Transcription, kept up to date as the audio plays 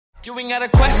You ain't gotta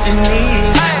question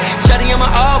these. Shawty, I'ma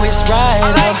always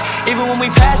ride out, even when we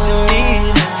passing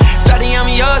me. Shawty, I'm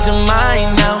yours and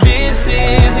mine now. This is,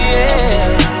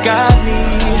 yeah, got me,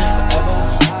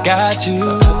 got you.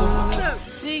 What's up,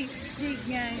 G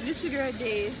gang? This your girl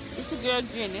Dez. It's your girl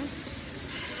Jenny.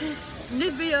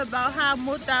 This video about how I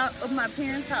moved out of my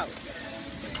parents' house.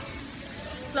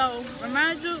 So,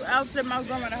 remind you, I was at my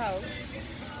grandmother's house,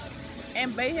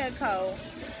 and Bay had called,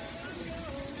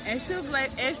 and she was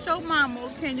like, ask your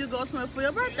mama, can you go somewhere for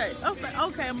your birthday? I was like,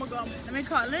 okay, I'm gonna go. Let me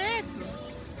call and ask her.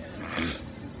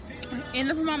 And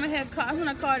if my mama had called, when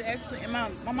I called and asked her, and my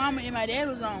mama and my dad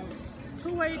was on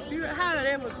two-way,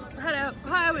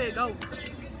 however it go.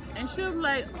 And she was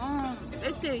like,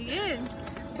 they said, yeah,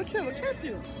 but you have a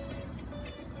curfew.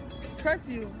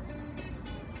 Curfew.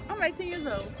 I'm 18 years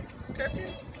old. Curfew.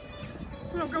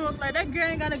 So my grandma was like, that girl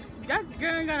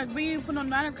ain't gotta be in for no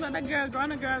 9 o'clock. That girl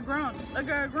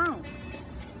grown.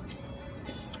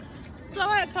 So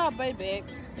I had called Bay back.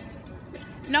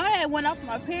 No, I had went off with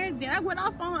my parents. Then I went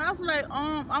off on her. I was like,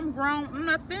 I'm grown. I'm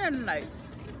not there tonight.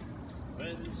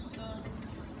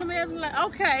 Somebody else was like,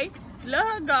 okay, let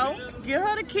her go. Give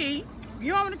her the key.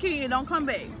 You want the key and don't come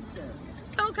back.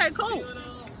 So, okay, cool.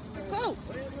 Cool.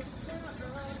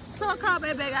 So I called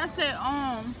Bay back. I said,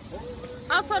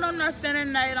 I told her I'm not staying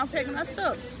tonight. I'm packing my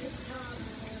stuff.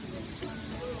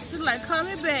 She's like, call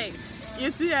me back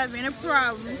if you have any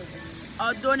problems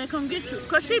or Dorney come get you.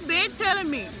 Cause she been telling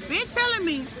me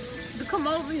to come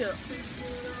over here.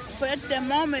 But at that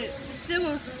moment, she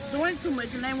was doing too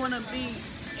much and they want to be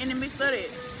in the midst of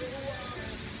it.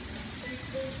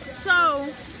 So,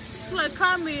 she's like,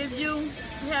 call me if you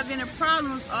have any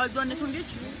problems or Dorney come get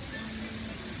you.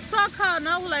 So I called and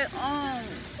I was like,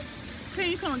 can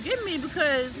you come get me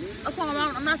because I told my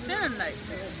mom I'm not staying tonight.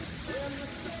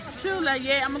 She was like,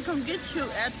 yeah, I'm gonna come get you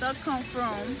after I come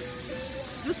from.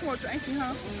 You told your auntie,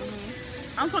 huh?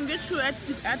 Mm-hmm. I'm gonna get you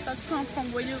after I come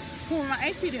from where my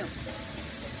auntie them.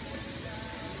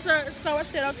 So I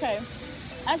said, okay.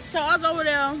 So I was over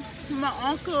there with my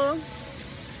uncle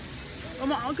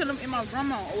and my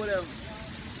grandma or whatever.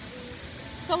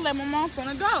 So I was like, my mom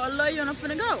finna go. I love you and I'm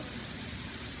finna go.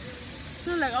 She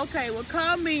was like, okay, well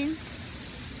call me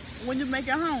when you make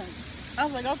it home. I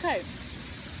was like, okay.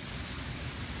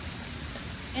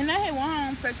 And I had went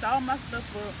home, packed all my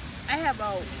stuff up. I had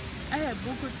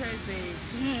buku trash bags.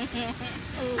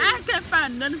 I couldn't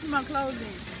find nothing for my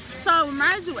clothing. So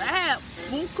remind you, I had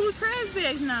buku trash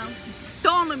bags now.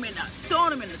 Throwing them in there,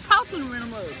 tossing them in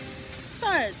them up. So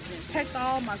I packed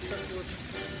all my stuff up.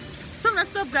 Some of that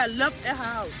stuff got left at her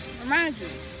house. Remind you,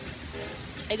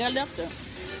 it got left there.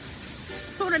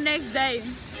 So the next day,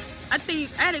 I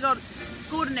think I had to go to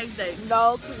school the next day.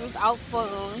 No, because it was out for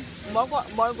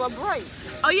Mardi Gras break.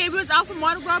 Oh yeah, we was out for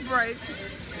Mardi Gras break.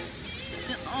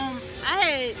 And,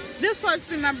 this supposed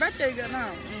to be my birthday together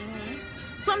now.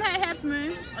 Something had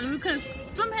happened, and we were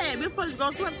supposed to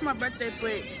go somewhere for my birthday,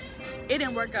 but it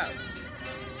didn't work out.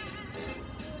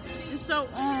 And so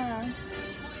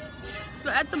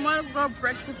after Mardi Gras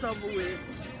break was over with,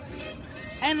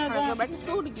 ain't no going go back to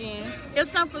school again.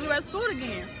 It's time for the rest of school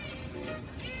again.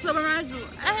 So remind you,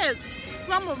 I had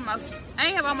I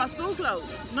ain't have all my school clothes.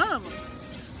 None of them.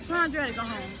 So I'm ready to go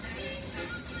home.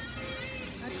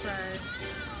 I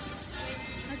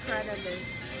cried that day.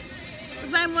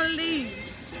 Cause I didn't want to leave.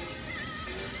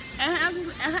 And her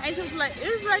auntie was like,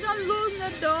 it's like I'm losing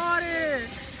a daughter.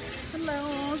 I'm like,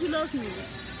 oh, she loves me.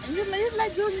 And it's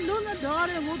like losing a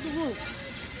daughter and whoop the whoop.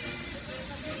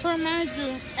 So remind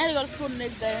you, I had to go to school the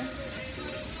next day.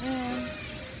 And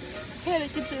I had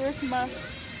to get the rest of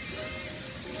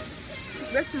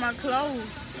my clothes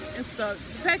and stuff.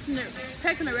 Packing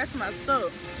the rest of my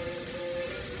stuff.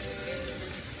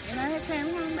 And I had came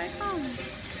home back home.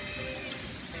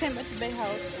 Came back to the Bay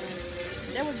house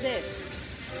and that was that.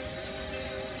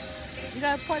 You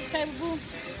got a party table, boo?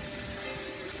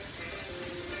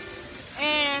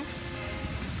 And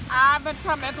I've been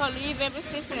trying to leave ever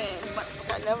since then, but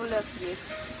I never left yet.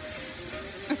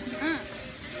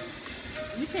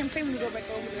 You can't pay me to go back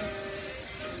over there.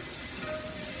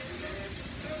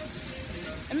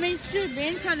 I mean, she's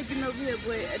been trying to get me over here,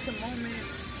 but at the moment,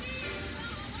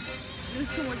 there's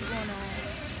too much going on.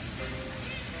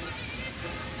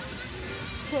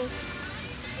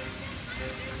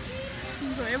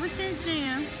 So ever since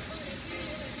then,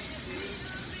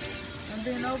 I've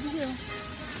been over here.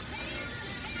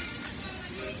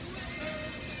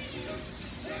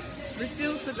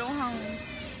 Refuse to go home.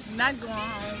 Not going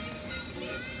home.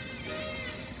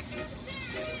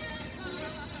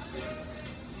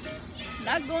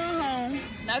 Not going home.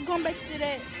 Not going back to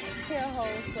that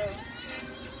hellhole. So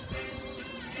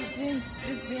Virginia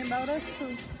just being about us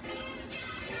too.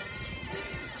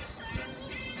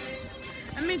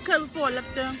 I mean, cause before I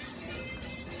left them,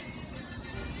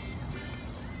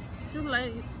 she was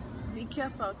like, be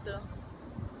careful out there.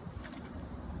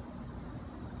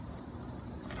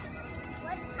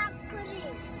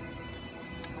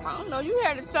 I don't know, you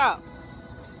had to talk.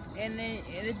 And then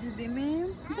it just be me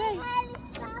and Dad.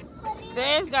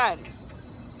 Dad's got it.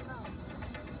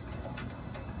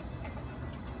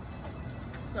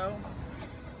 So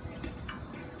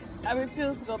I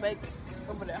refuse to go back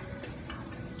over there.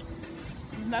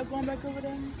 I'm not going back over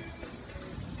there.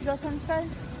 You got something to say?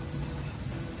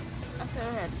 I said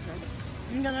I had to say.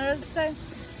 You got nothing to say?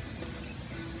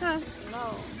 Huh?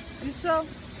 No. You sure?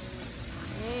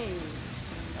 Yeah.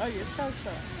 Oh, you're so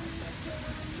sure.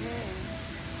 Yeah.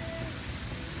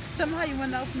 Somehow you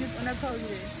went off when I told you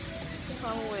that.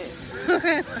 Come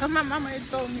with. My mama had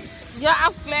told me. Yeah,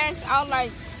 I flashed out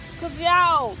like, cause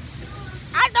y'all,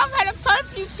 I never had a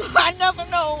curfew, so I never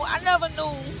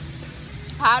knew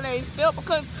how they felt.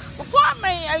 Because before I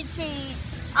made 18,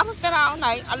 I was there all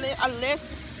night. At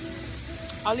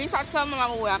least I tell my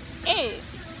mama where I'm at.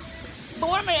 But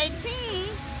when I made 18,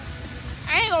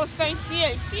 I ain't gonna say she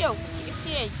ain't killed.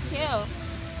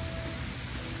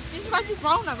 She's like, you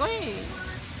grown now, go ahead.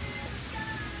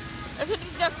 They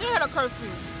still had a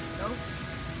curfew. Nope.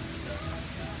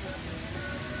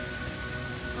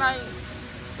 Like,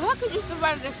 how could you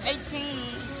somebody that's 18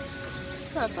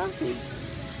 to a curfew?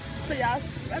 So y'all,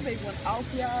 that baby went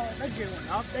off, y'all. That girl went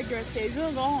off. That girl said, if you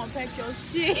don't go home and pack your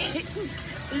shit,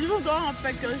 if you don't go home and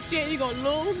pack your shit, you gonna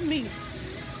lose me.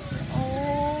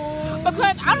 Oh.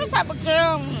 Because I'm the type of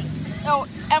girl, you know,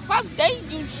 if I date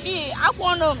you, shit, I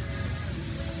wanna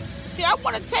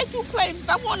take you places.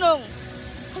 I wanna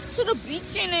take you to the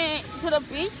beach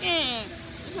and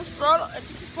just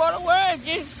explore the world,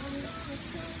 just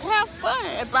have fun,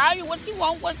 and buy you what you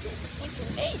want, what you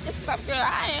need. This is the type of girl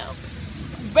I am.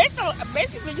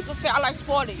 Basically, you can say I like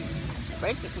sporting.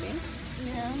 Basically.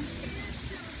 Yeah.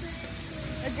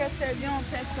 That girl said, if you don't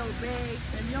pack your bags,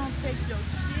 if you don't take your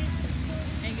shit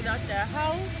and get out that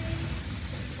house,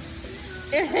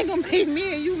 it ain't gonna be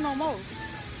me and you no more.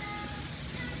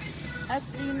 I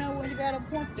said, you know what, you got a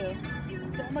point there.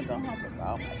 So I'm gonna go home with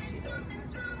all my shit up.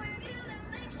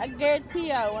 I guarantee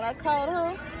y'all, when I called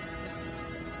her,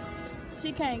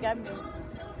 she can't got me.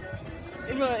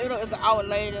 It's an hour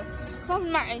later.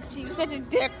 I'm not 18. Such a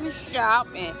decorative shop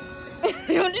and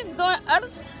you just doing other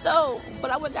stuff.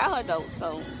 But I went got her though,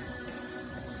 so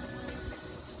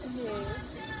Yeah.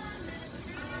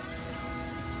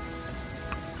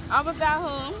 I went got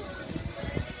her.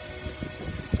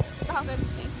 About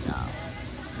everything, y'all.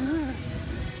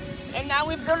 And now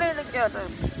we're building it together.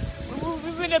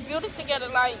 We've been building it together.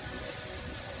 Like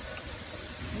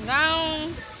now,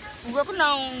 we're working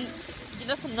on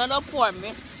getting us another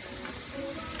apartment.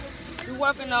 We're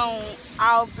working on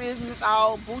our business,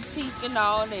 our boutique and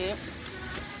all that.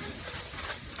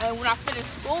 And when I finish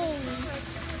school,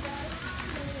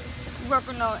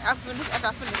 working on, after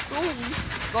I finish school,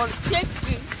 go to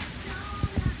Texas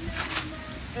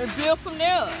and build from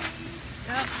there.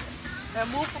 Yep. And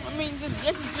move from,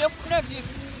 just build from there. Just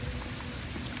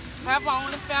have our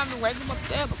own family, raise them up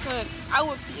there because I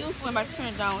refuse when my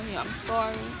turn down here. I'm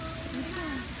sorry.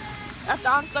 After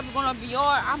all the stuff is gonna be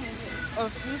yours, I'm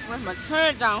refuse when my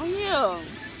turn down here.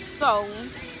 So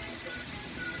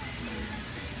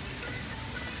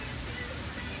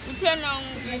depending on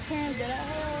this, Can that I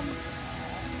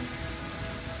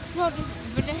have?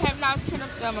 just been having our turn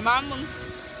up there. My mom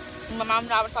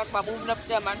and I were talking about moving up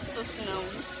there. My sister,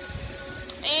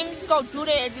 and just go do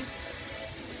that. And just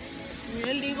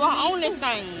Really? do our own little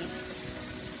thing.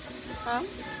 Huh?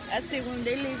 I said when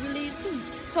they leave, we leave too.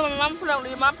 So my mom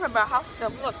put my house there.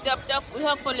 We're gonna step up with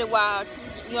her for a little while to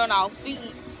get on our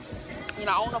feet in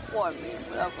our own apartment,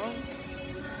 whatever.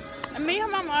 I mean, her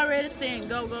mama already saying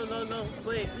go.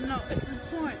 But you know, at this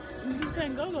point, you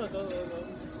can't go.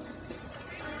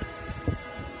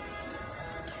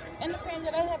 And the thing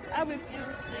that I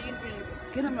refuse to even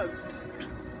get him a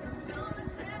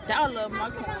dollar of my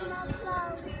coins.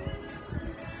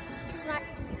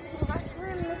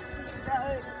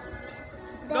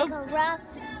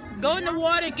 Go in the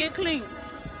water and get clean.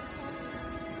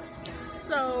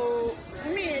 So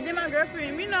me and then my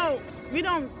girlfriend,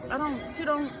 she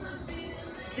don't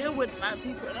deal with my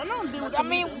people. I don't deal with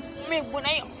them either. When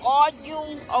they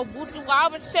argue or boo-doo, I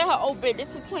would tell her, oh, babe, this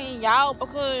between y'all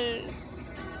because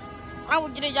I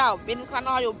would get in y'all business. I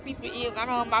know how your people is. I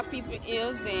know how my people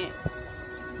is. And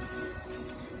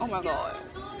oh my God.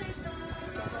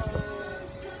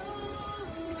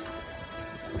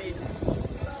 Miss.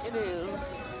 It is.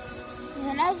 You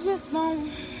And I just don't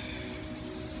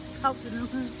talk to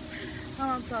them. I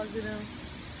don't talk to them.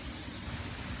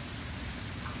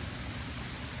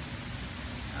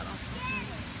 I don't talk to them.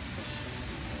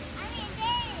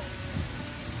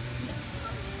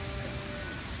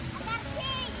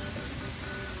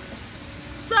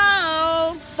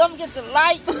 So, Don't forget to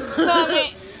like,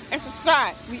 comment, and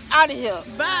subscribe. We out of here.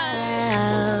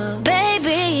 bye.